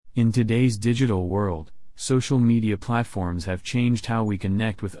In today's digital world, social media platforms have changed how we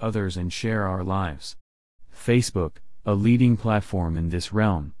connect with others and share our lives. Facebook, a leading platform in this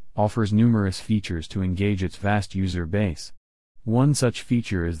realm, offers numerous features to engage its vast user base. One such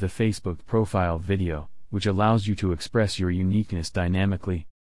feature is the Facebook profile video, which allows you to express your uniqueness dynamically.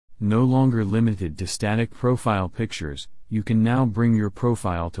 No longer limited to static profile pictures, you can now bring your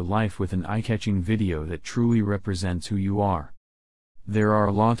profile to life with an eye-catching video that truly represents who you are. There are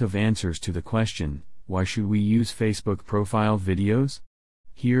a lot of answers to the question, why should we use Facebook profile videos?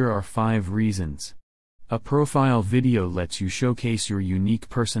 Here are 5 reasons. A profile video lets you showcase your unique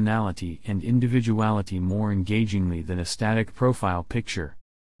personality and individuality more engagingly than a static profile picture.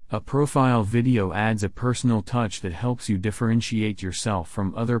 A profile video adds a personal touch that helps you differentiate yourself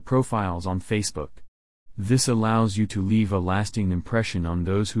from other profiles on Facebook. This allows you to leave a lasting impression on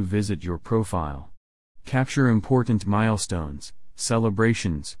those who visit your profile. Capture important milestones,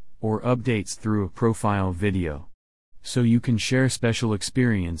 celebrations, or updates through a profile video, so you can share special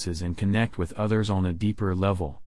experiences and connect with others on a deeper level.